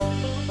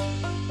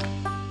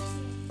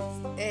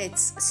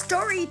It's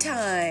story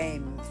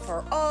time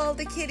for all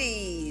the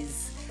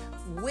kiddies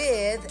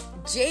with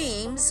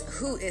James,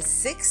 who is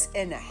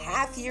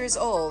 6.5 years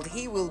old.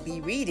 He will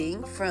be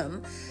reading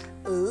from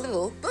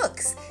little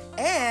books.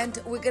 And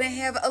we're going to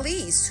have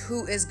Elise,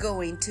 who is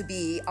going to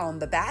be on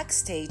the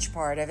backstage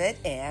part of it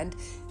and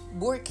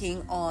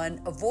working on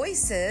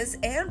voices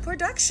and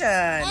production.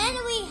 And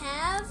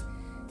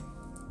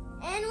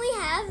we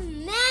have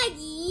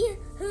Maggie,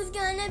 who's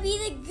going to be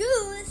the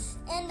goose,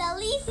 and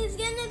Elise is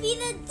going to be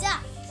the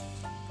duck.